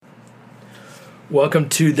Welcome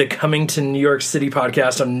to the Coming to New York City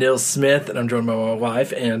podcast. I'm Nils Smith, and I'm joined by my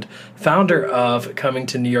wife and founder of Coming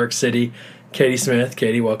to New York City, Katie Smith.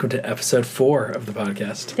 Katie, welcome to episode 4 of the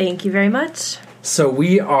podcast. Thank you very much. So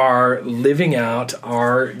we are living out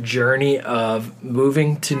our journey of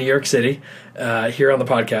moving to New York City here on the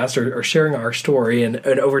podcast, or sharing our story. And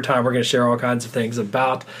over time, we're going to share all kinds of things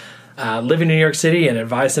about living in New York City and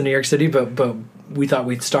advice in New York City, but we thought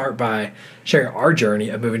we'd start by sharing our journey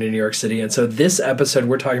of moving to New York City. And so this episode,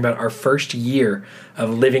 we're talking about our first year of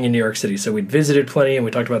living in New York City. So we'd visited plenty, and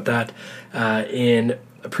we talked about that in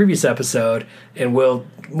a previous episode, and we'll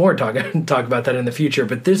more talk about that in the future.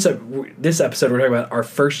 But this episode, we're talking about our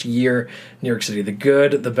first year in New York City, the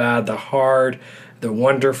good, the bad, the hard, the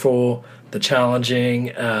wonderful, the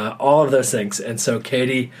challenging, all of those things. And so,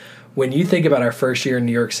 Katie, when you think about our first year in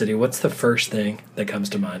New York City, what's the first thing that comes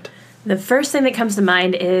to mind? The first thing that comes to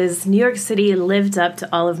mind is New York City lived up to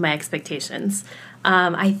all of my expectations.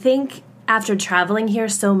 I think after traveling here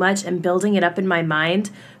so much and building it up in my mind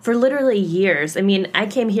for literally years. I mean, I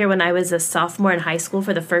came here when I was a sophomore in high school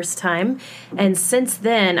for the first time. And since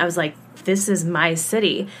then, I was like, this is my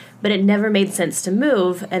city. But it never made sense to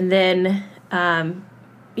move. And then,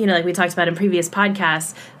 like we talked about in previous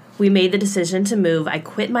podcasts, we made the decision to move. I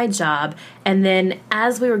quit my job. And then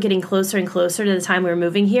as we were getting closer and closer to the time we were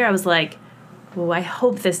moving here, I was like, well, I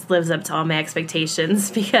hope this lives up to all my expectations,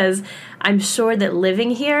 because I'm sure that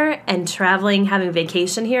living here and traveling, having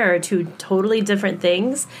vacation here are two totally different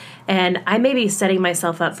things. And I may be setting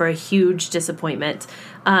myself up for a huge disappointment.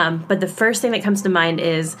 But the first thing that comes to mind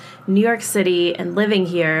is New York City and living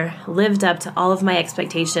here lived up to all of my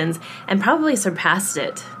expectations and probably surpassed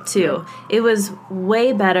it, too. It was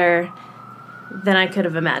way better than I could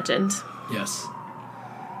have imagined. Yes.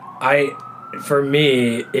 For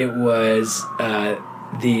me, it was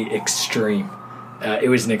the extreme. It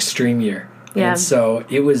was an extreme year. Yeah. And so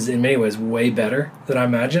it was, in many ways, way better than I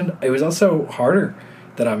imagined. It was also harder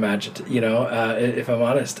than I imagined, if I'm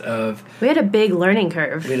honest. We had a big learning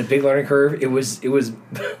curve. It was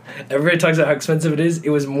everybody talks about how expensive it is. It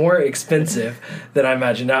was more expensive than I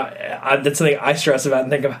imagined. Now, that's something I stress about and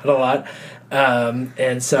think about a lot.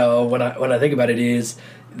 And so when I think about it, is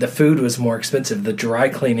the food was more expensive, the dry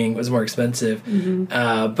cleaning was more expensive,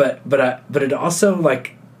 but it also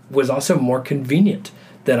was also more convenient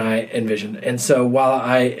than I envisioned. And so while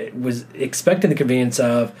I was expecting the convenience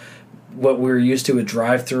of what we were used to with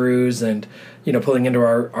drive-throughs and pulling into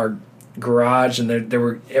our garage, and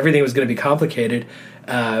everything was going to be complicated.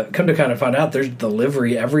 Come to kind of find out, there's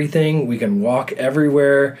delivery everything. We can walk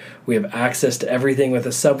everywhere. We have access to everything with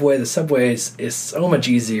the subway. The subway is so much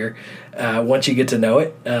easier once you get to know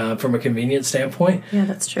it from a convenience standpoint. Yeah,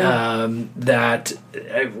 that's true. That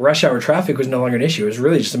rush hour traffic was no longer an issue. It was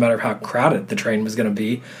really just a matter of how crowded the train was going to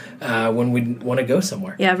be when we want to go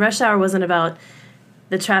somewhere. Yeah, rush hour wasn't about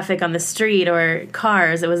the traffic on the street or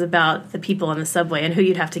cars. It was about the people on the subway and who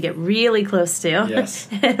you'd have to get really close to Yes.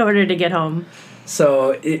 in order to get home.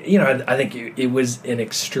 So, I think it was an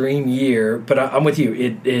extreme year, but I'm with you.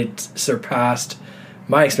 It surpassed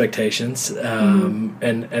my expectations, and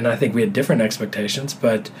I think we had different expectations,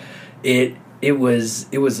 but it was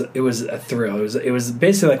a thrill. It was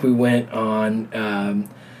basically like we went on,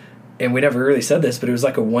 and we never really said this, but it was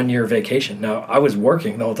like a 1-year vacation. Now, I was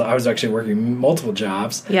working the whole time. I was actually working multiple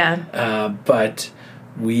jobs. Yeah. But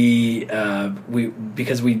we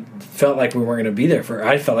because we felt like we weren't going to be there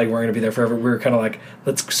I felt like we weren't going to be there forever. We were kind of like,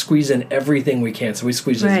 let's squeeze in everything we can. So we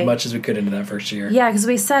squeezed as much as we could into that first year. Yeah, because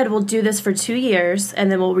we said we'll do this for 2 years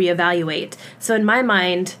and then we'll reevaluate. So in my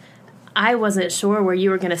mind, I wasn't sure where you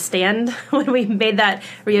were going to stand when we made that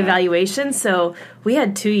reevaluation. Yeah. So we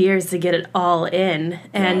had 2 years to get it all in.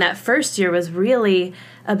 And that first year was really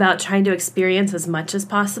about trying to experience as much as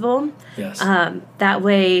possible. Yes. That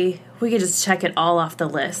way we could just check it all off the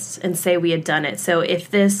list and say we had done it. So if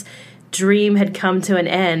this dream had come to an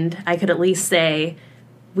end, I could at least say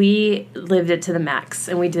we lived it to the max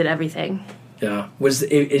and we did everything. Yeah. As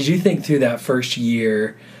you think through that first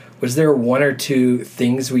year, was there 1 or 2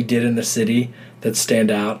 things we did in the city that stand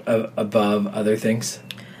out above other things?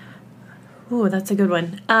 Ooh, that's a good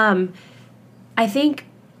one. I think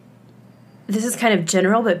this is kind of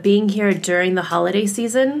general, but being here during the holiday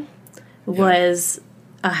season was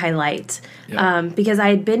a highlight. Yeah. Because I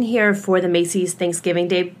had been here for the Macy's Thanksgiving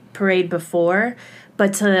Day Parade before,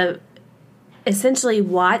 but to essentially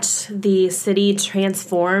watch the city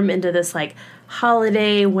transform into this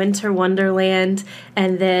holiday winter wonderland,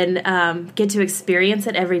 and then get to experience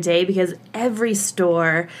it every day, because every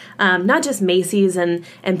store, not just Macy's and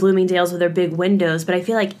Bloomingdale's with their big windows, but I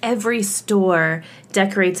feel like every store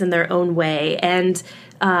decorates in their own way. And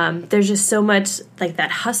There's just so much like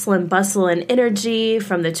that hustle and bustle and energy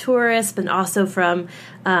from the tourists, but also from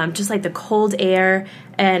just like the cold air.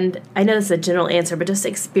 And I know this is a general answer, but just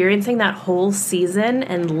experiencing that whole season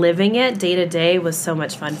and living it day to day was so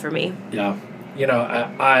much fun for me. Yeah.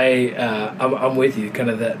 I'm with you. Kind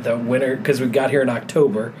of the winter, because we got here in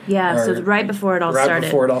October. Yeah, so right before it all started. Right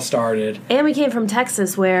before it all started. And we came from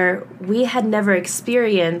Texas, where we had never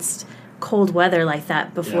experienced cold weather like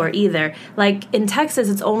that before either. Like in Texas,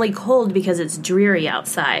 it's only cold because it's dreary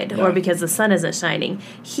outside or because the sun isn't shining.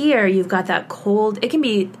 Here, you've got that cold. It can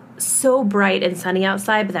be so bright and sunny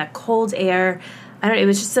outside, but that cold air. It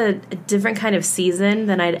was just a different kind of season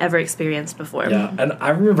than I'd ever experienced before. Yeah, and I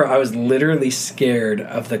remember I was literally scared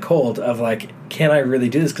of the cold, of like, can I really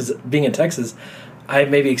do this? Because being in Texas, I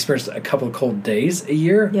maybe experienced a couple of cold days a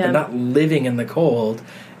year, but not living in the cold.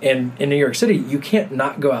 And in New York City, you can't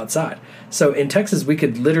not go outside. So in Texas, we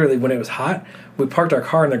could literally, when it was hot, we parked our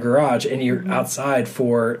car in the garage, and you're outside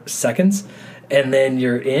for seconds, and then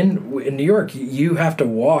you're in New York, you have to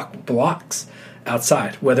walk blocks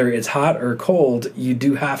outside. Whether it's hot or cold, you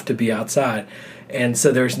do have to be outside. And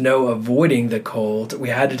so there's no avoiding the cold. We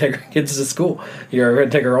had to take our kids to school. You're going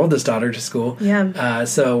to take our oldest daughter to school. Yeah.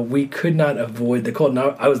 So we could not avoid the cold.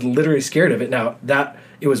 Now, I was literally scared of it. Now,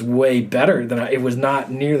 it was way better than it was not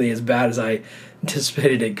nearly as bad as I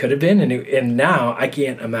anticipated it could have been. And now I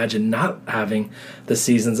can't imagine not having the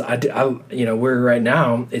seasons. We're right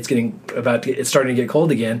now, it's starting to get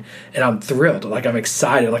cold again, and I'm thrilled. Like, I'm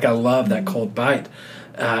excited. Like, I love that cold bite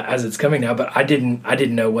as it's coming now, but I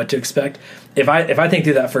didn't know what to expect. If I think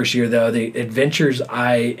through that first year, though, the adventures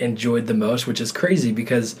I enjoyed the most, which is crazy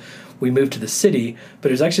because we moved to the city, but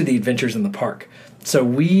it was actually the adventures in the park. So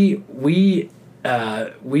we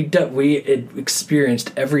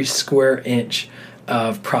experienced every square inch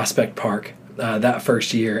of Prospect Park that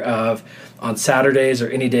first year. On Saturdays or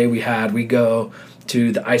any day we go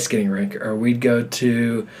to the ice skating rink, or we'd go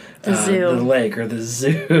to the zoo, the lake, or the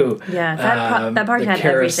zoo. Yeah, that park had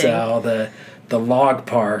carousel, everything. The log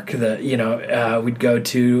park. We'd go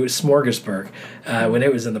to Smorgasburg when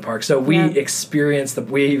it was in the park. So we experienced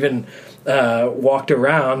we even walked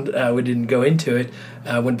around. We didn't go into it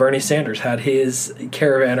when Bernie Sanders had his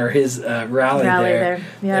caravan or his rally there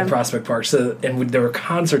in Prospect Park. So, and there were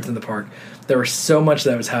concerts in the park. There was so much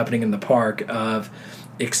that was happening in the park of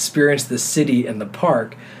experience the city in the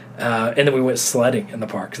park, and then we went sledding in the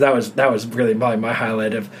park. So that was really probably my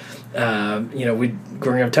highlight of. We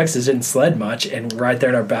growing up in Texas didn't sled much, and right there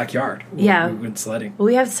in our backyard, we went sledding. Well,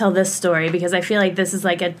 we have to tell this story because I feel like this is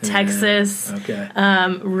like a Texas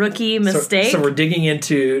rookie mistake. So we're digging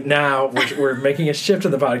into now. We're making a shift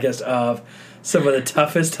in the podcast of some of the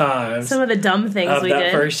toughest times, some of the dumb things we did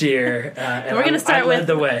that first year. And we're going to start with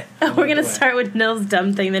the way. We're going to start with Nils'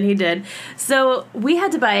 dumb thing that he did. So we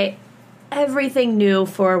had to buy everything new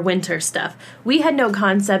for winter stuff. We had no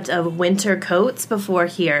concept of winter coats before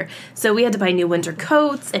here. So we had to buy new winter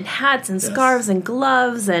coats and hats and scarves and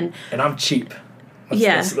gloves. And I'm cheap.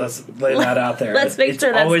 Let's lay that out there. Let's make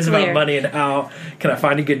sure that's always clear. about money and how can I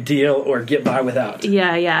find a good deal or get by without.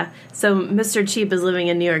 Yeah. So Mr. Cheap is living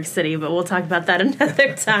in New York City, but we'll talk about that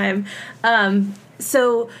another time.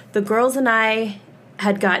 So the girls and I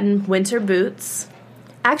had gotten winter boots.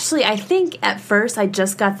 Actually, I think at first I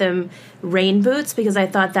just got them rain boots because I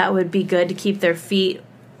thought that would be good to keep their feet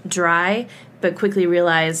dry, but quickly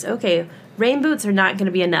realized, okay, rain boots are not going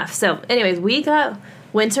to be enough. So anyways, we got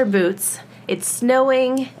winter boots. It's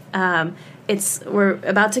snowing. We're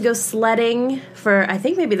about to go sledding for, I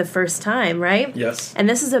think, maybe the first time, right? Yes. And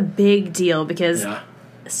this is a big deal because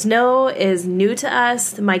snow is new to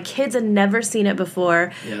us. My kids had never seen it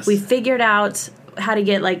before. Yes. We figured out how to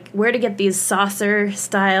get, where to get these saucer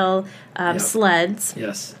style sleds.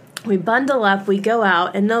 Yes. We bundle up, we go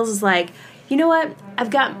out, and Nils is like, you know what?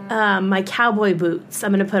 I've got my cowboy boots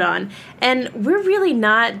I'm going to put on. And we're really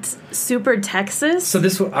not super Texas. So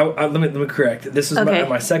this, let me correct. This was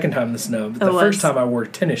my second time in the snow. The first time I wore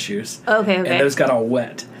tennis shoes. Okay. And those got all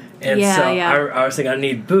wet. And I was thinking I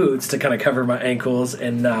need boots to kind of cover my ankles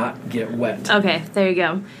and not get wet. Okay, there you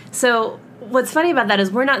go. So what's funny about that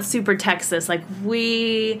is we're not super Texas. Like,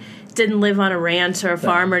 we didn't live on a ranch or a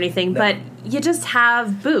farm or anything, but you just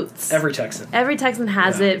have boots. Every Texan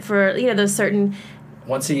has it for, those certain...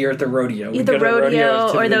 Once a year at the rodeo. The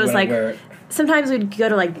rodeo or those, sometimes we'd go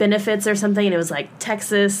to, benefits or something, and it was,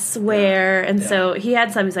 Texas wear, and so he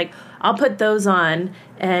had some, he's like, I'll put those on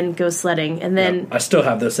and go sledding, and then... I still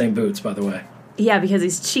have those same boots, by the way. Yeah, because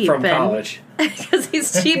he's cheap. From college. Because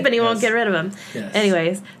he's cheap and he won't get rid of them. Yes.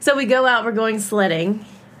 Anyways, so we go out, we're going sledding.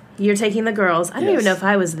 You're taking the girls. I don't even know if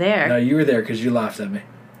I was there. No, you were there because you laughed at me.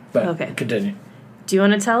 But okay. Continue. Do you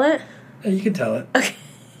want to tell it? Yeah, you can tell it. Okay.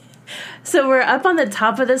 So we're up on the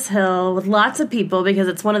top of this hill with lots of people because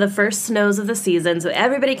it's one of the first snows of the season. So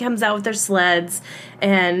everybody comes out with their sleds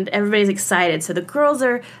and everybody's excited. So the girls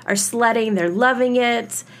are sledding. They're loving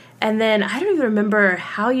it. And then I don't even remember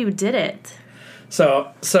how you did it.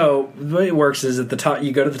 So the way it works is at the top,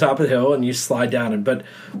 you go to the top of the hill and you slide down it. But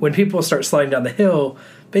when people start sliding down the hill,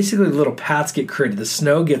 basically little paths get created. The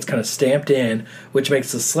snow gets kind of stamped in, which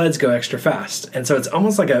makes the sleds go extra fast. And so it's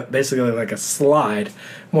almost like basically like a slide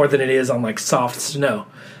more than it is on like soft snow.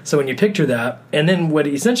 So when you picture that, and then what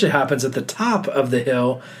essentially happens at the top of the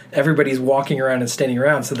hill, everybody's walking around and standing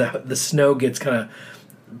around, so the snow gets kind of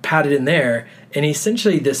patted in there, and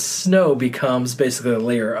essentially this snow becomes basically a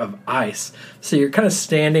layer of ice. So you're kind of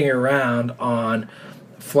standing around on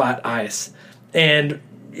flat ice. And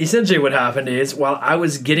essentially what happened is, while I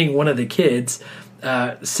was getting one of the kids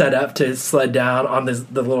set up to sled down on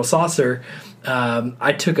the little saucer,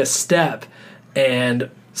 I took a step, and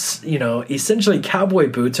essentially cowboy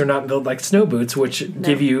boots are not built like snow boots, which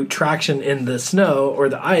give you traction in the snow or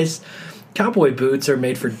the ice. Cowboy boots are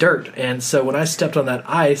made for dirt. And so when I stepped on that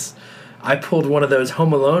ice, I pulled one of those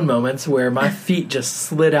Home Alone moments where my feet just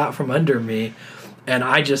slid out from under me and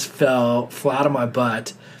I just fell flat on my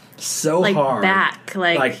butt so hard.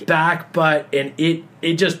 Like back, butt, and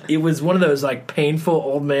it was one of those like painful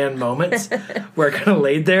old man moments where I kind of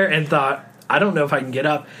laid there and thought, I don't know if I can get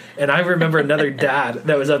up. And I remember another dad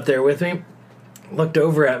that was up there with me looked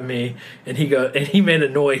over at me, and he made a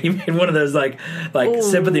noise. He made one of those like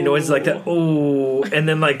sympathy noises like that. Oh, and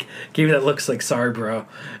then like gave me that look, like, sorry, bro,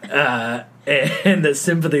 and the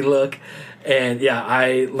sympathy look. And yeah,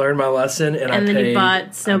 I learned my lesson, and I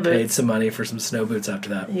paid some money for some snow boots after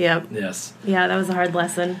that. Yep. Yes. Yeah, that was a hard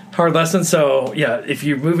lesson. So yeah, if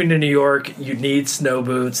you're moving to New York, you need snow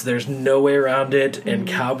boots. There's no way around it. And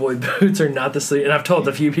cowboy boots are not the sleep. And I've told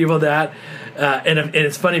a few people that. And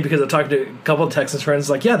it's funny because I've talked to a couple of Texas friends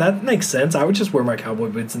like, yeah, that makes sense. I would just wear my cowboy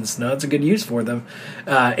boots in the snow. It's a good use for them.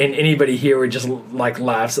 And anybody here would just like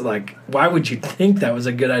laughs at like, why would you think that was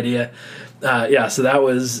a good idea? So that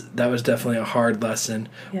was definitely a hard lesson.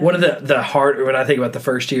 Yeah. One of the hard, when I think about the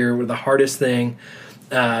first year, the hardest thing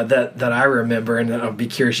that I remember, and I'll be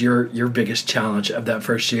curious your biggest challenge of that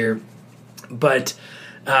first year, but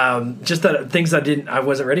just that things I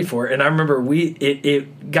wasn't ready for. And I remember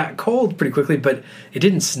it got cold pretty quickly, but it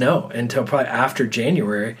didn't snow until probably after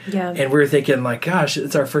January. Yeah. And we were thinking like, gosh,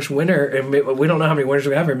 it's our first winter, and we don't know how many winters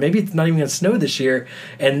we have, or maybe it's not even going to snow this year.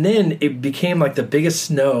 And then it became like the biggest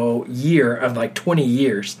snow year of like 20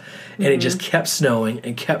 years. And it just kept snowing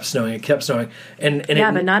and kept snowing and kept snowing. And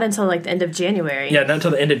but not until like the end of January. Yeah, not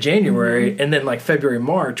until the end of January. And then like February,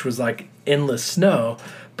 March was like endless snow.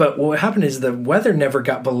 But what happened is the weather never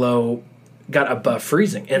got above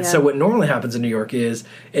freezing. And so what normally happens in New York is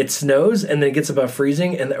it snows and then it gets above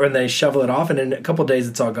freezing, and they shovel it off, and in a couple of days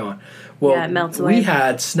it's all gone. Well, it melts away. We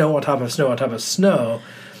had snow on top of snow on top of snow,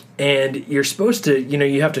 and you're supposed to,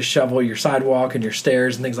 you have to shovel your sidewalk and your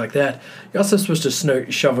stairs and things like that. You're also supposed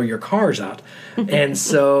to shovel your cars out. And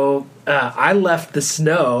so I left the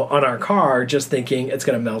snow on our car just thinking it's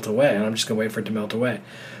going to melt away, and I'm just going to wait for it to melt away.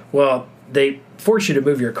 Well, they force you to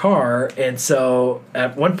move your car, and so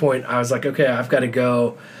at one point I was like, okay, I've got to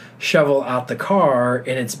go shovel out the car,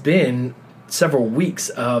 and it's been several weeks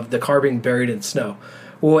of the car being buried in snow.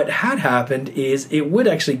 Well, what had happened is it would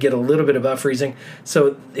actually get a little bit above freezing,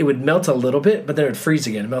 so it would melt a little bit, but then it would freeze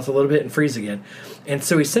again, melt a little bit, and freeze again. And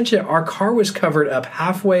so essentially our car was covered up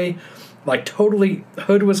halfway, like totally,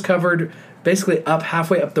 hood was covered basically up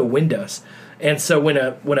halfway up the windows. And so when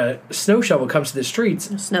a snow shovel comes to the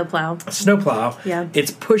streets, a snowplow, yeah,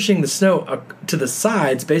 it's pushing the snow to the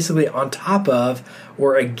sides, basically on top of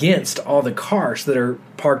or against all the cars that are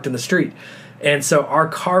parked in the street. And so our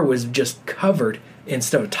car was just covered in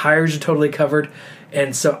snow. Tires are totally covered.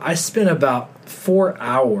 And so I spent about 4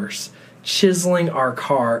 hours chiseling our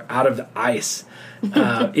car out of the ice.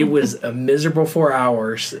 It was a miserable 4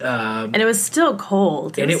 hours. And it was still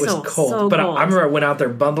cold. It was cold. So but cold. I remember I went out there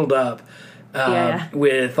bundled up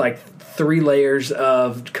with like 3 layers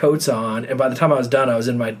of coats on, and by the time I was done, I was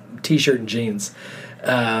in my t-shirt and jeans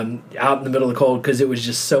out in the middle of the cold because it was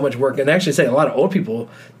just so much work. And they actually say a lot of old people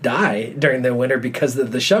die during the winter because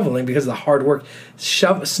of the shoveling, because of the hard work.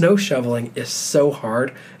 Snow shoveling is so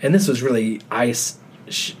hard, and this was really ice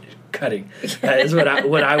cutting is what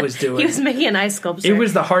I was doing. He was making an ice sculpture. It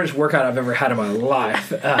was the hardest workout I've ever had in my life,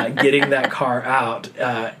 getting that car out.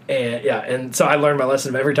 And so I learned my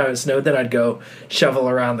lesson. Every time it snowed, then I'd go shovel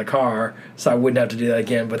around the car so I wouldn't have to do that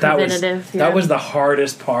again. But that was the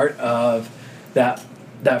hardest part of that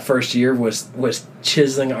that first year was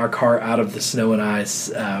chiseling our car out of the snow and ice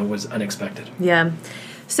was unexpected. Yeah.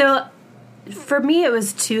 So for me, it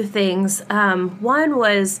was two things. One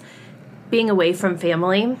was being away from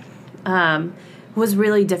family was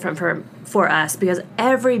really different for us because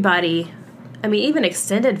everybody, I mean, even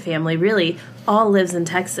extended family, really all lives in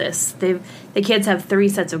Texas. The kids have 3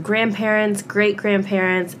 sets of grandparents,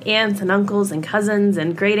 great-grandparents, aunts and uncles and cousins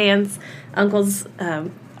and great-aunts, uncles,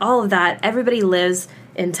 all of that. Everybody lives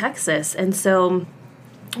in Texas. And so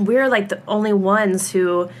we're like the only ones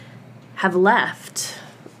who have left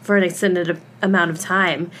for an extended amount of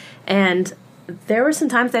time. And there were some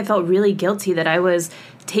times I felt really guilty that I was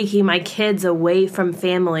taking my kids away from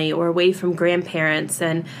family or away from grandparents.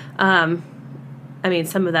 And, I mean,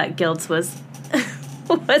 some of that guilt was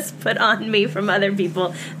was put on me from other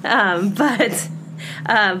people. But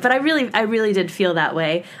I really did feel that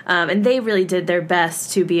way. And they really did their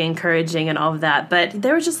best to be encouraging and all of that. But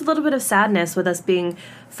there was just a little bit of sadness with us being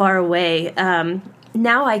far away.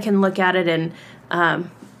 Now I can look at it and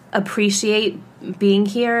appreciate being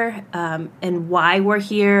here and why we're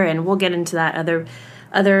here. And we'll get into that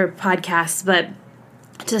other podcasts. But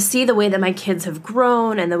to see the way that my kids have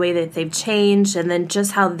grown and the way that they've changed, and then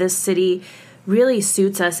just how this city really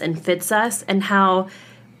suits us and fits us, and how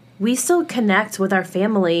we still connect with our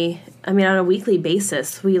family, I mean, on a weekly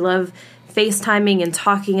basis. We love FaceTiming and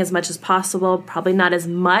talking as much as possible, probably not as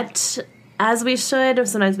much as we should.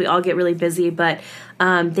 Sometimes we all get really busy, but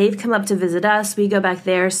they've come up to visit us. We go back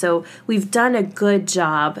there. So we've done a good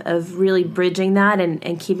job of really bridging that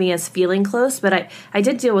and keeping us feeling close. But I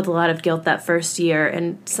did deal with a lot of guilt that first year,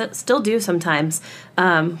 and still do sometimes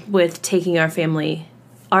with taking our family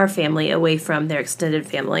away from their extended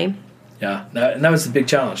family. Yeah, and that was the big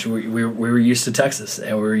challenge. We were used to Texas,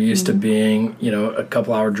 and we were used to being, a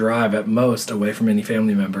couple-hour drive at most away from any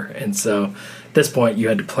family member. And so at this point, you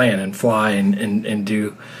had to plan and fly and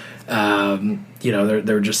do,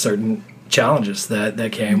 there were just certain challenges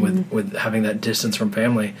that came with having that distance from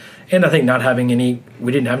family. And I think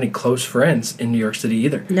we didn't have any close friends in New York City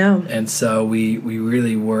either. No. And so we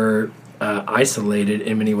really were isolated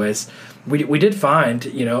in many ways. We did find,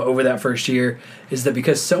 over that first year, is that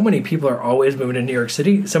because so many people are always moving to New York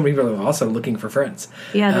City, so many people are also looking for friends.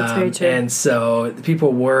 Yeah, that's very true. And so the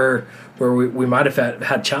people were where we might have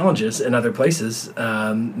had challenges in other places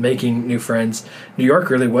making new friends. New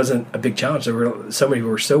York really wasn't a big challenge. There were so many who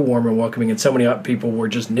were so warm and welcoming, and so many people were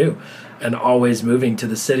just new and always moving to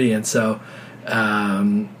the city. And so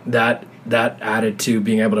that added to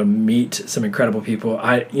being able to meet some incredible people.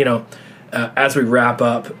 As we wrap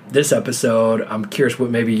up this episode, I'm curious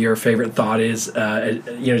what maybe your favorite thought is,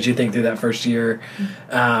 as you think through that first year.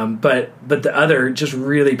 But the other just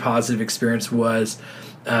really positive experience was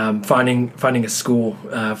finding a school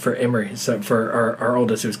for Emery. So for our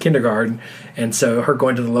oldest, it was kindergarten. And so her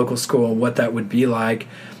going to the local school and what that would be like.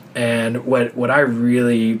 And what I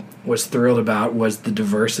really was thrilled about was the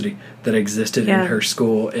diversity that existed in her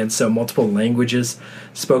school, and so multiple languages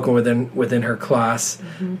spoken within her class,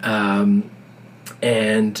 and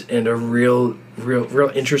a real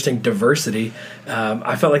interesting diversity.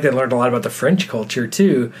 I felt like they learned a lot about the French culture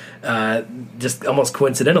too. Just almost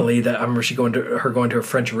coincidentally, that I remember going to a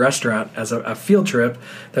French restaurant as a field trip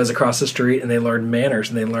that was across the street, and they learned manners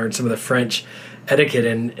and they learned some of the French etiquette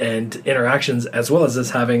and interactions, as well as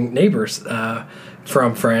us having neighbors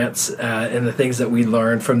from France and the things that we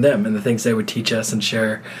learned from them and the things they would teach us and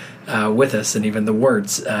share with us, and even the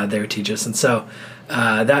words they would teach us. And so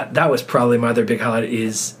that was probably my other big highlight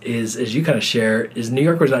is as you kind of share, is New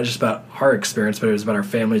York was not just about our experience, but it was about our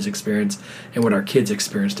family's experience and what our kids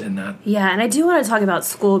experienced in that. Yeah, and I do want to talk about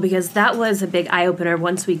school because that was a big eye-opener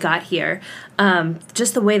once we got here.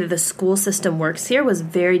 Just the way that the school system works here was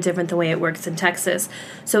very different than the way it works in Texas.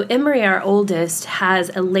 So Emery, our oldest,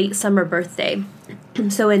 has a late summer birthday.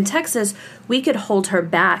 So in Texas, we could hold her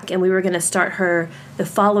back, and we were going to start her the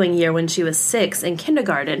following year when she was 6 in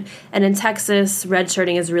kindergarten. And in Texas,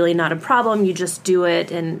 redshirting is really not a problem. You just do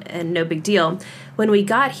it, and no big deal. When we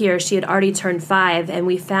got here, she had already turned 5, and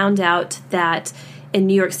we found out that in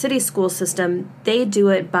New York City school system, they do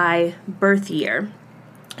it by birth year.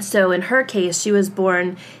 So in her case, she was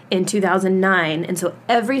born in 2009, and so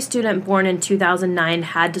every student born in 2009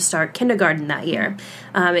 had to start kindergarten that year.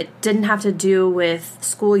 It didn't have to do with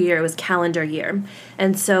school year, it was calendar year.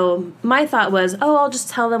 And so my thought was, I'll just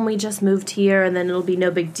tell them we just moved here and then it'll be no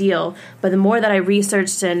big deal. But the more that I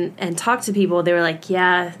researched and talked to people, they were like,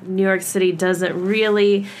 yeah, New York City doesn't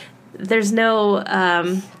really, there's no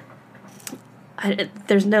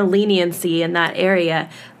leniency in that area.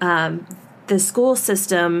 The school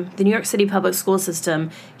system, the New York City public school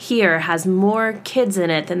system here has more kids in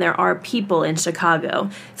it than there are people in Chicago.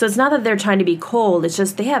 So it's not that they're trying to be cold, it's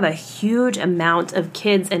just they have a huge amount of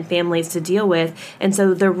kids and families to deal with, and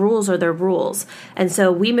so their rules are their rules. And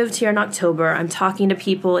so we moved here in October. I'm talking to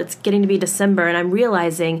people, it's getting to be December, and I'm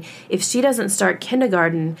realizing if she doesn't start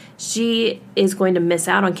kindergarten, she is going to miss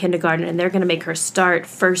out on kindergarten, and they're going to make her start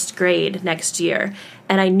first grade next year.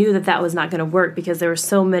 And I knew that that was not going to work because there were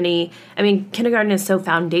so many, kindergarten is so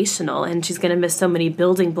foundational and she's going to miss so many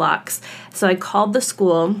building blocks. So I called the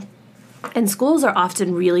school, and schools are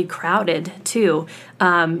often really crowded too.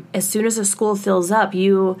 As soon as a school fills up,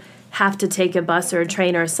 you have to take a bus or a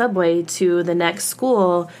train or a subway to the next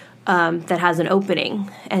school that has an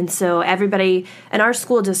opening. And so everybody in our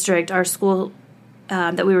school district, our school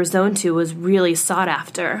that we were zoned to was really sought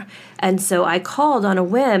after. And so I called on a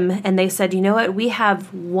whim, and they said, you know what, we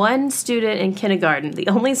have one student in kindergarten. The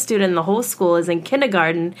only student in the whole school is in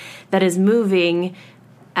kindergarten that is moving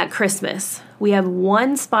at Christmas. We have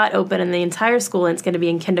one spot open in the entire school, and it's going to be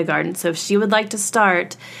in kindergarten. So if she would like to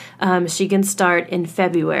start, she can start in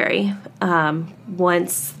February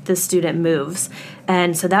once the student moves.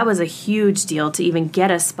 And so that was a huge deal to even get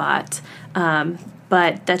a spot.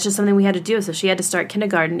 But that's just something we had to do. So she had to start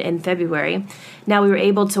kindergarten in February. Now we were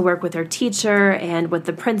able to work with her teacher and with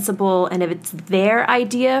the principal. And if it's their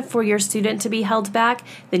idea for your student to be held back,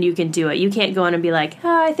 then you can do it. You can't go in and be like,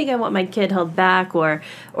 I think I want my kid held back, or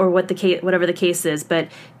whatever the case is. But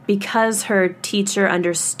because her teacher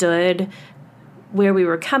understood where we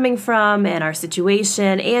were coming from and our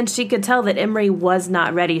situation, and she could tell that Emory was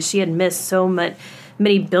not ready. She had missed so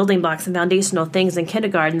many building blocks and foundational things in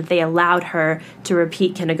kindergarten that they allowed her to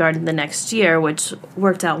repeat kindergarten the next year, which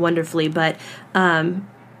worked out wonderfully. But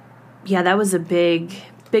that was a big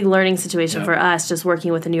learning situation for us, just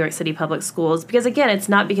working with the New York City Public Schools. Because again, it's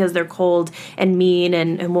not because they're cold and mean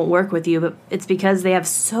and won't work with you, but it's because they have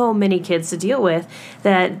so many kids to deal with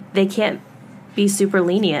that they can't be super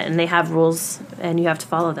lenient, and they have rules and you have to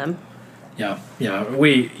follow them. Yeah.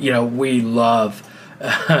 We love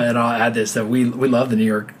and I'll add this, that we love the New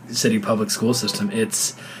York City public school system.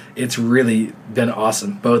 It's really been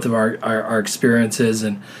awesome, both of our experiences,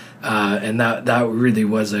 and that really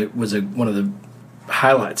was one of the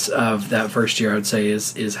highlights of that first year. I would say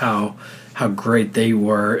is how great they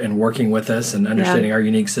were in working with us and understanding our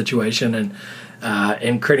unique situation,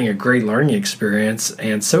 and creating a great learning experience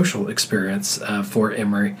and social experience for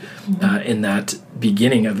Emory in that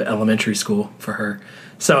beginning of elementary school for her.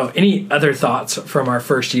 So any other thoughts from our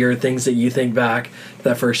first year, things that you think back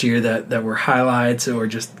that first year that were highlights or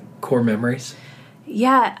just core memories?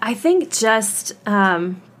 Yeah, I think just,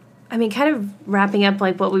 kind of wrapping up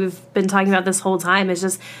like what we've been talking about this whole time is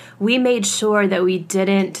just we made sure that we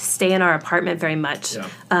didn't stay in our apartment very much. Yeah.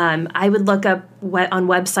 I would look up on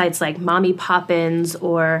websites like Mommy Poppins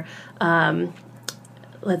or,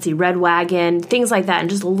 Red Wagon, things like that,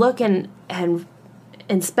 and just look and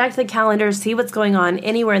inspect the calendar, see what's going on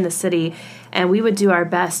anywhere in the city, and we would do our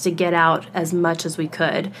best to get out as much as we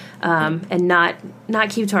could, and not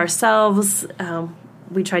keep to ourselves.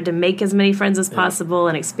 We tried to make as many friends as possible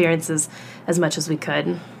and experiences as much as we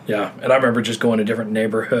could. Yeah, and I remember just going to different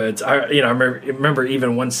neighborhoods. I remember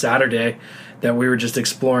even one Saturday that we were just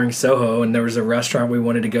exploring Soho, and there was a restaurant we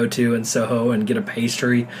wanted to go to in Soho and get a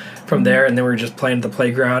pastry from there, and then we were just playing at the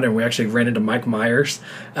playground, and we actually ran into Mike Myers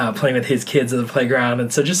playing with his kids at the playground.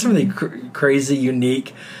 And so just some of the crazy,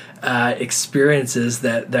 unique experiences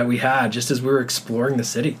that we had just as we were exploring the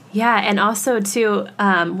city. Yeah, and also too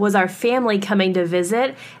was our family coming to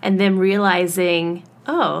visit and them realizing,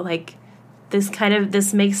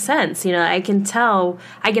 this makes sense. I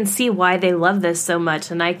can see why they love this so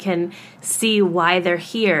much, and I can see why they're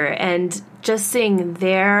here. And just seeing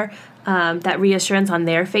their that reassurance on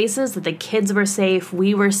their faces that the kids were safe,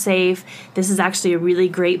 we were safe. This is actually a really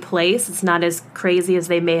great place. It's not as crazy as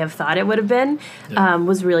they may have thought it would have been.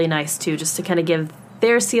 Was really nice too, just to kind of give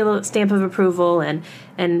their stamp of approval and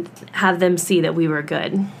have them see that we were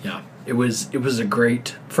good. Yeah. It was a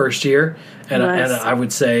great first year, and I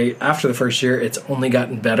would say after the first year, it's only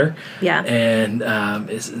gotten better. Yeah, and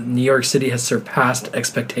New York City has surpassed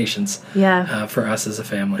expectations. Yeah, for us as a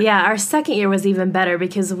family. Yeah, our second year was even better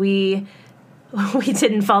because we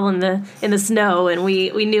didn't fall in the snow, and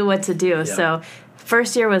we knew what to do. Yeah. So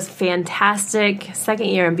first year was fantastic. Second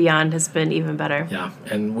year and beyond has been even better. Yeah,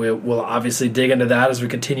 and we'll obviously dig into that as we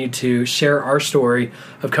continue to share our story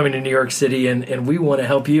of coming to New York City, and we want to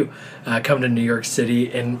help you come to New York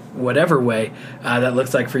City in whatever way that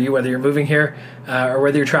looks like for you, whether you're moving here or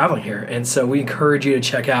whether you're traveling here. And so we encourage you to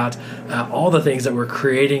check out all the things that we're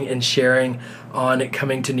creating and sharing on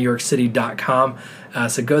comingtonewyorkcity.com.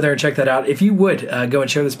 So go there and check that out. If you would, go and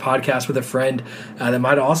share this podcast with a friend that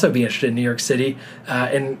might also be interested in New York City,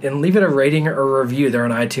 and leave it a rating or a review there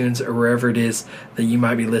on iTunes or wherever it is that you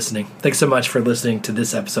might be listening. Thanks so much for listening to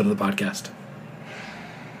this episode of the podcast.